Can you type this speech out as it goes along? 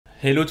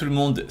Hello tout le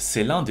monde,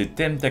 c'est l'un des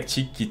thèmes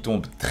tactiques qui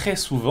tombent très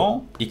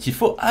souvent et qu'il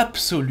faut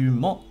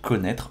absolument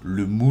connaître,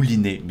 le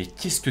moulinet. Mais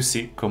qu'est-ce que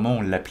c'est? Comment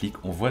on l'applique?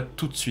 On voit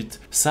tout de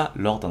suite ça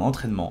lors d'un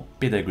entraînement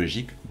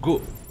pédagogique.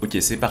 Go! Ok,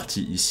 c'est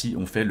parti, ici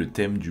on fait le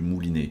thème du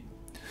moulinet.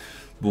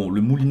 Bon,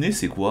 le moulinet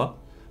c'est quoi?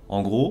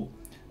 En gros,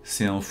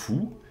 c'est un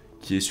fou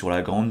qui est sur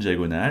la grande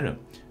diagonale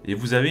et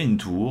vous avez une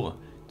tour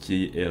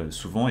qui est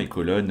souvent est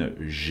colonne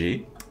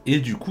G.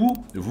 Et du coup,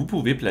 vous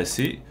pouvez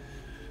placer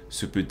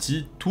ce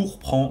petit tour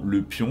prend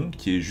le pion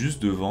qui est juste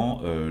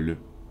devant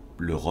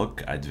le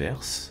roque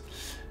adverse.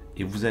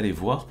 Et vous allez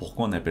voir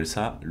pourquoi on appelle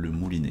ça le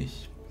moulinet.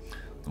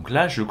 Donc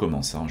là, je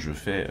commence. Je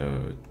fais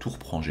tour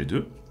prend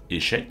G2,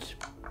 échec.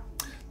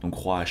 Donc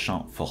roi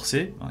H1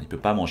 forcé. Il ne peut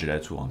pas manger la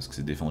tour parce que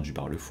c'est défendu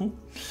par le fou.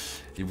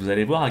 Et vous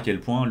allez voir à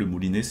quel point le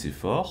moulinet c'est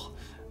fort.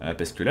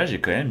 Parce que là,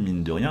 j'ai quand même,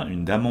 mine de rien,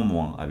 une dame en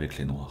moins avec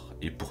les noirs.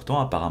 Et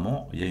pourtant,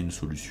 apparemment, il y a une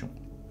solution.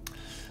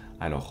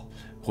 Alors,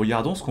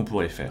 regardons ce qu'on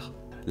pourrait faire.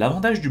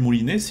 L'avantage du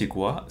moulinet, c'est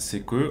quoi?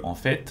 C'est que, en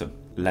fait,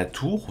 la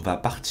tour va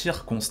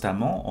partir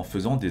constamment en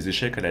faisant des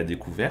échecs à la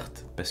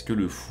découverte, parce que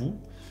le fou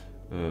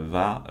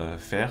va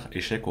faire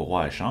échec au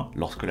roi H1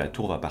 lorsque la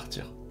tour va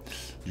partir.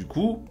 Du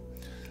coup,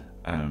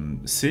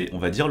 c'est, on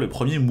va dire, le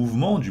premier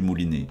mouvement du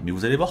moulinet. Mais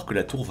vous allez voir que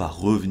la tour va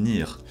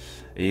revenir,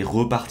 et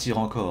repartir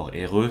encore,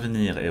 et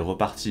revenir, et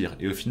repartir.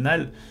 Et au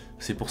final,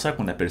 c'est pour ça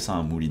qu'on appelle ça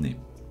un moulinet.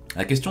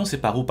 La question, c'est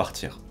par où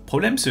partir. Le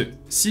problème, c'est,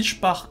 si je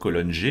pars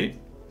colonne G,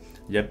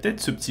 il y a peut-être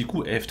ce petit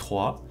coup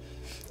F3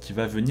 qui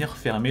va venir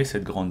fermer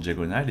cette grande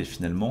diagonale et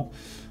finalement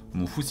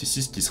mon fou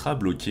C6 qui sera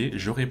bloqué,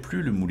 j'aurai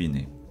plus le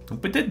moulinet.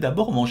 Donc peut-être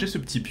d'abord manger ce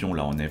petit pion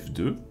là en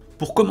F2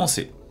 pour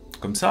commencer.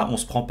 Comme ça on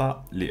se prend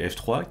pas les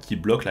F3 qui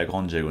bloquent la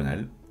grande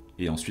diagonale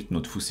et ensuite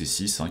notre fou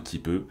C6 qui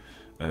peut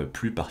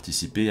plus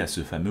participer à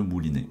ce fameux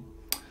moulinet.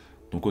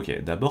 Donc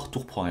ok, d'abord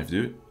tour prend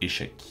F2,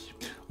 échec.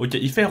 Ok,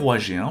 il fait roi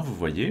G1 vous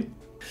voyez.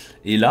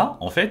 Et là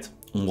en fait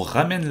on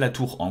ramène la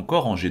tour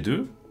encore en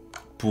G2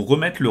 pour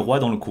remettre le roi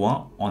dans le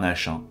coin en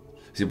H1.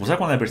 C'est pour ça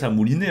qu'on appelle ça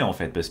moulinet en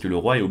fait, parce que le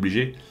roi est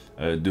obligé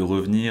de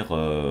revenir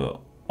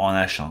en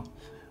H1. En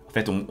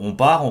fait, on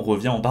part, on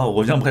revient,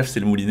 bref,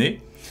 c'est le moulinet.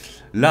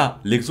 Là,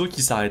 l'exo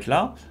qui s'arrête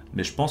là,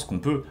 mais je pense qu'on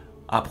peut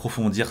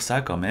approfondir ça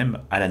quand même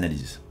à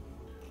l'analyse.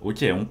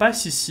 Ok, on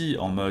passe ici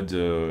en mode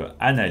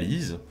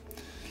analyse.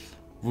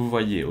 Vous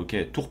voyez,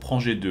 ok, tour prend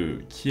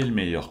G2, qui est le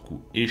meilleur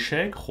coup?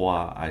 Échec,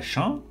 roi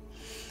H1.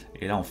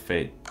 Et là, on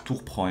fait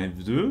tour prend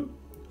F2.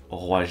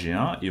 Roi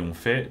G1 et on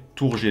fait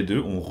tour G2,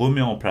 on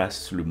remet en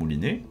place le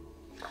moulinet,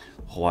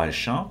 roi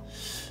H1.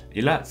 Et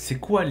là, c'est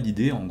quoi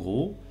l'idée en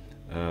gros?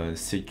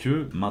 C'est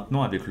que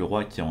maintenant avec le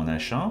roi qui est en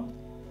H1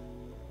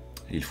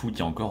 et le fou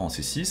qui est encore en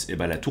C6, et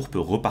ben la tour peut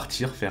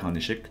repartir faire un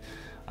échec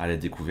à la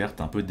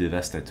découverte un peu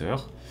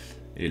dévastateur.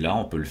 Et là,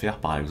 on peut le faire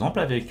par exemple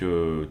avec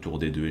tour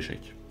D2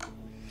 échec.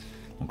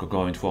 Donc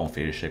encore une fois, on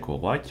fait échec au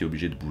roi qui est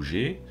obligé de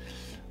bouger.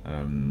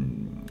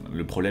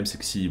 Le problème, c'est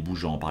que s'il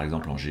bouge par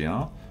exemple en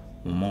G1,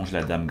 on mange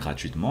la dame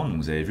gratuitement, donc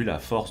vous avez vu la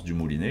force du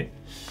moulinet.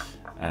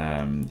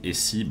 Et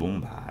si,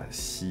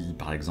 si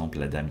par exemple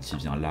la dame qui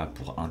vient là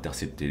pour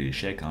intercepter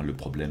l'échec, le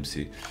problème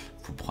c'est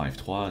fou prend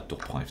F3, tour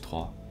prend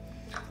F3,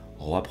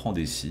 roi prend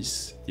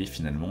D6, et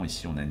finalement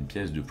ici on a une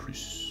pièce de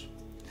plus.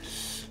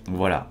 Donc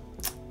voilà,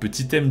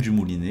 petit thème du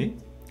moulinet,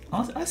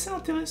 assez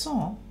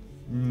intéressant.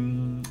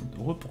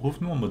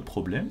 Revenons en mode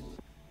problème.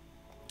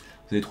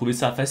 Vous avez trouvé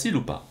ça facile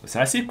ou pas? C'est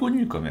assez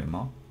connu quand même.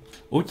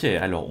 Ok,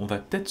 alors on va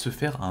peut-être se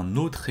faire un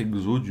autre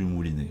exo du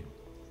moulinet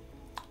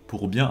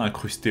pour bien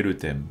incruster le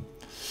thème.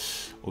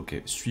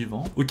 Ok,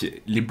 suivant. Ok,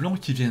 les blancs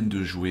qui viennent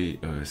de jouer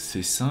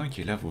C5,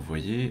 et là vous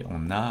voyez,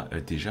 on a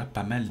déjà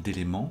pas mal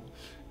d'éléments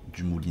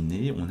du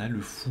moulinet. On a le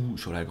fou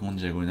sur la grande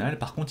diagonale,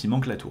 par contre il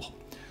manque la tour.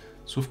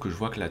 Sauf que je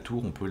vois que la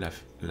tour, on peut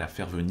la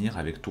faire venir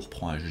avec tour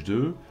prend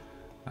H2,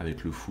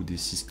 avec le fou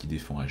D6 qui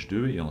défend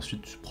H2, et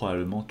ensuite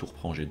probablement tour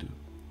prend G2.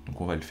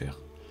 Donc on va le faire.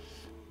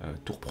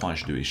 Tour prend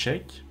H2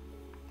 échec.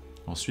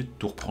 Ensuite,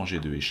 tour prend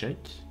G2 échec.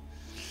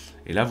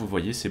 Et là, vous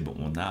voyez, c'est bon,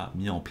 on a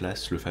mis en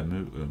place le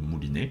fameux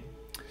moulinet.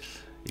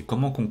 Et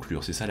comment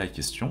conclure? C'est ça la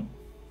question.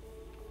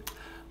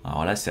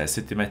 Alors là, c'est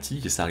assez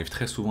thématique et ça arrive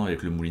très souvent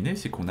avec le moulinet,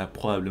 c'est qu'on a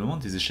probablement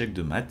des échecs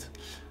de maths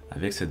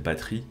avec cette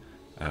batterie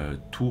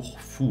tour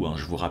fou.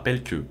 Je vous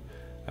rappelle que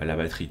la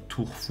batterie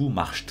tour fou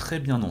marche très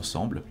bien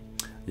ensemble.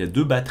 Il y a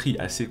deux batteries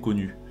assez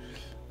connues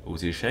aux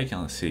échecs,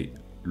 c'est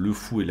le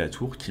fou et la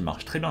tour qui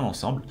marchent très bien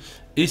ensemble.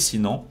 Et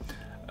sinon,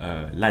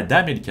 la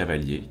dame et le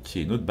cavalier, qui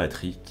est une autre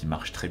batterie qui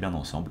marche très bien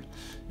ensemble.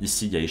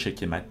 Ici, il y a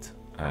échec et mat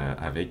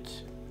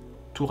avec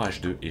tour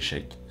H2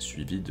 échec,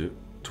 suivi de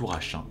tour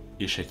H1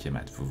 échec et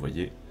mat. Vous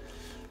voyez,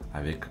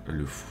 avec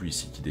le fou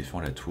ici qui défend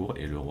la tour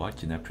et le roi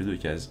qui n'a plus de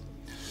cases.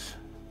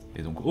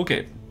 Et donc,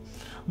 ok.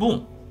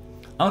 Bon,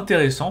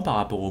 intéressant par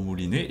rapport au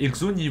moulinet.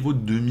 Exo niveau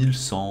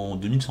 2100,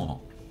 2120.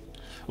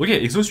 Ok,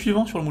 exo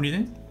suivant sur le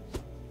moulinet.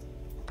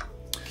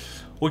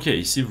 Ok,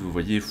 ici vous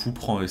voyez fou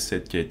prend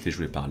E7 qui a été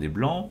joué par les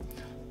blancs.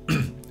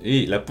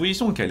 Et la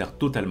position qui a l'air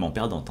totalement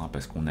perdante,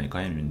 parce qu'on a quand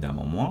même une dame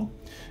en moins.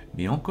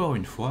 Mais encore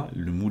une fois,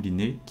 le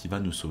moulinet qui va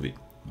nous sauver.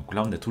 Donc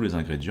là on a tous les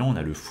ingrédients, on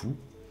a le fou,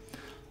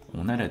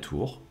 on a la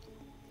tour.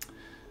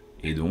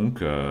 Et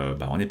donc,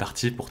 on est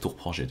parti pour tour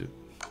prend G2.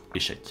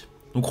 Échec.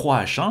 Donc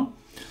roi H1.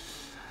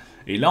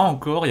 Et là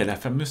encore, il y a la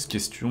fameuse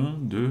question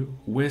de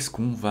où est-ce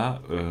qu'on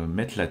va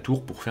mettre la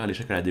tour pour faire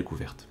l'échec à la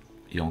découverte.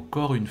 Et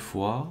encore une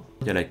fois,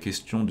 il y a la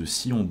question de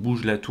si on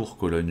bouge la tour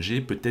colonne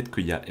G, peut-être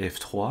qu'il y a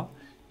F3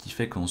 qui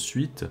fait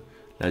qu'ensuite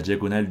la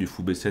diagonale du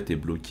fou B7 est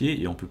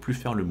bloquée et on ne peut plus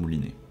faire le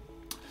moulinet.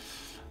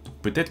 Donc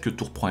peut-être que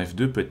tour prend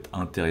F2 peut être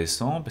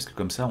intéressant parce que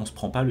comme ça on ne se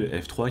prend pas le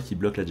F3 qui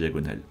bloque la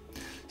diagonale.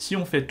 Si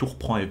on fait tour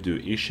prend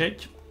F2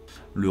 échec,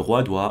 le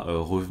roi doit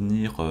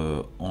revenir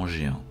en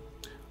G1.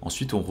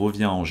 Ensuite on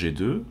revient en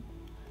G2,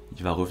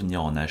 il va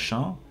revenir en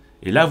H1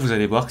 et là vous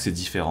allez voir que c'est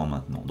différent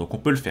maintenant. Donc on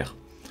peut le faire.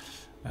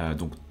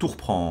 Donc tour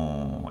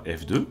prend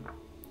F2.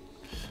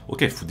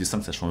 Ok, fou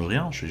D5 ça change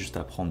rien, je vais juste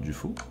apprendre du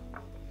fou.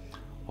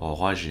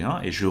 Roi G1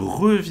 et je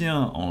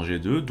reviens en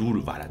G2, d'où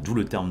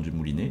le terme du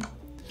moulinet.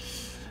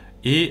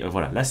 Et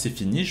voilà, là c'est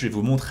fini, je vais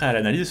vous montrer à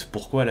l'analyse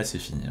pourquoi là c'est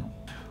fini.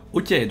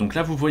 Ok, donc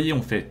là vous voyez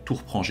on fait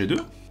tour prend G2,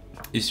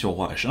 et sur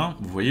roi H1,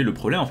 vous voyez le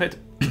problème en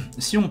fait,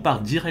 si on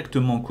part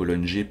directement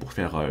colonne G pour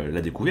faire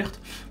la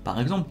découverte, par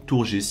exemple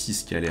tour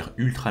G6 qui a l'air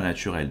ultra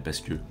naturel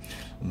parce que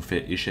on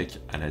fait échec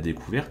à la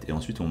découverte et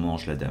ensuite on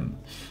mange la dame.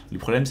 Le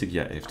problème c'est qu'il y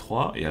a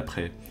F3 et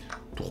après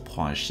tour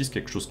prend H6,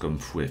 quelque chose comme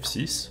fou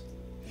F6,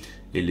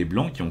 et les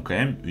blancs qui ont quand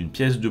même une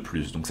pièce de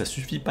plus, donc ça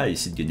suffit pas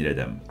ici de gagner la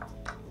dame.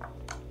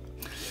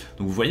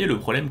 Donc vous voyez le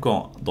problème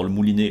quand dans le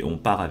moulinet on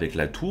part avec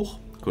la tour,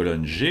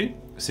 colonne G,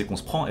 c'est qu'on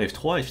se prend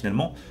F3 et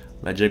finalement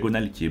la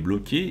diagonale qui est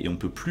bloquée et on ne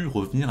peut plus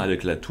revenir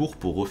avec la tour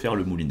pour refaire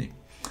le moulinet.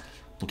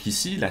 Donc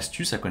ici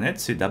l'astuce à connaître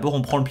c'est d'abord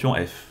on prend le pion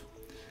F.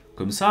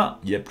 Comme ça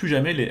il n'y a plus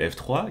jamais les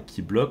F3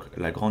 qui bloquent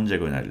la grande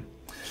diagonale.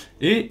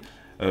 Et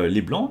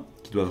les blancs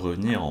qui doivent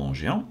revenir en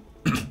G1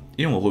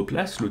 et on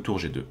replace le tour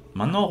G2.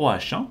 Maintenant roi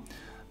H1,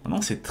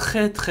 maintenant c'est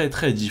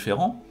très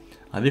différent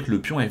avec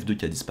le pion F2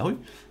 qui a disparu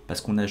parce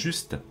qu'on a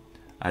juste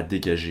à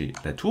dégager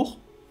la tour,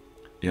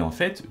 et en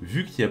fait,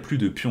 vu qu'il n'y a plus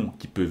de pion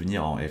qui peut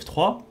venir en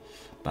F3,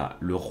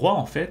 le roi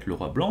en fait, le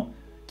roi blanc,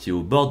 qui est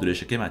au bord de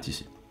l'échec et mat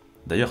ici.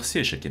 D'ailleurs,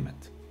 c'est échec et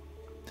mat.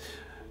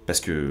 Parce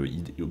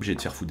qu'il est obligé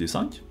de faire fou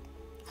D5,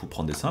 fou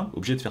prend D5,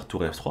 obligé de faire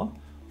tour F3,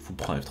 fou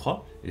prend F3,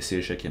 et c'est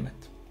échec et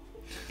mat.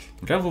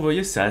 Donc là, vous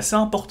voyez, c'est assez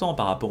important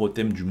par rapport au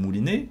thème du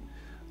moulinet,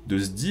 de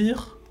se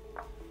dire,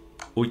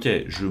 ok,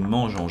 je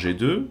mange en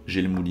G2,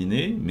 j'ai le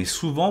moulinet, mais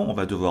souvent, on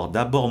va devoir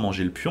d'abord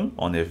manger le pion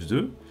en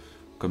F2,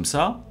 comme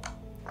ça,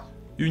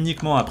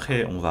 uniquement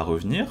après on va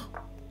revenir,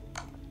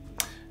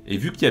 et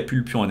vu qu'il n'y a plus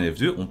le pion en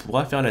F2, on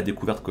pourra faire la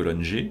découverte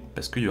colonne G,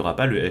 parce qu'il n'y aura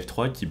pas le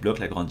F3 qui bloque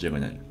la grande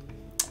diagonale.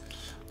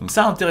 Donc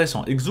ça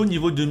intéressant, exo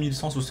niveau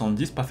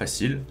 2170, pas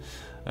facile.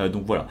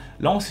 Donc voilà,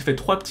 là on s'est fait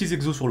 3 petits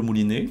exos sur le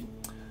moulinet,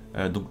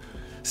 donc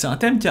c'est un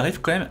thème qui arrive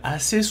quand même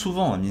assez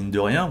souvent, hein, mine de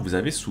rien, vous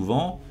avez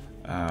souvent,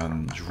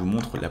 je vous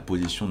montre la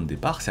position de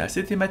départ, c'est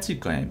assez thématique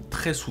quand même,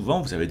 très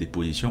souvent vous avez des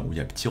positions où il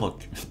y a petit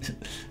roc,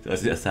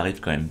 ça arrive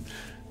quand même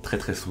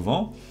très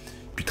souvent.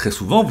 Puis très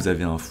souvent vous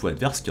avez un fou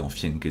adverse qui est en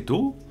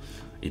fianchetto,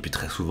 et puis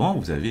très souvent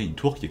vous avez une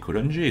tour qui est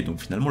colonne G,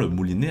 donc finalement le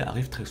moulinet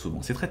arrive très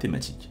souvent, c'est très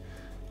thématique,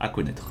 à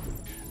connaître.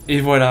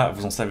 Et voilà,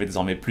 vous en savez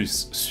désormais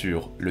plus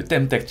sur le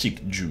thème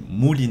tactique du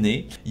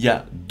moulinet. Il y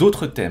a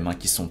d'autres thèmes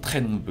qui sont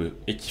très nombreux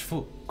et qu'il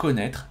faut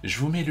connaître. Je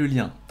vous mets le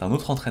lien d'un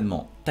autre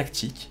entraînement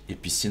tactique, et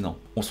puis sinon,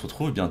 on se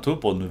retrouve bientôt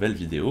pour une nouvelle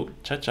vidéo.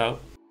 Ciao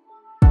ciao!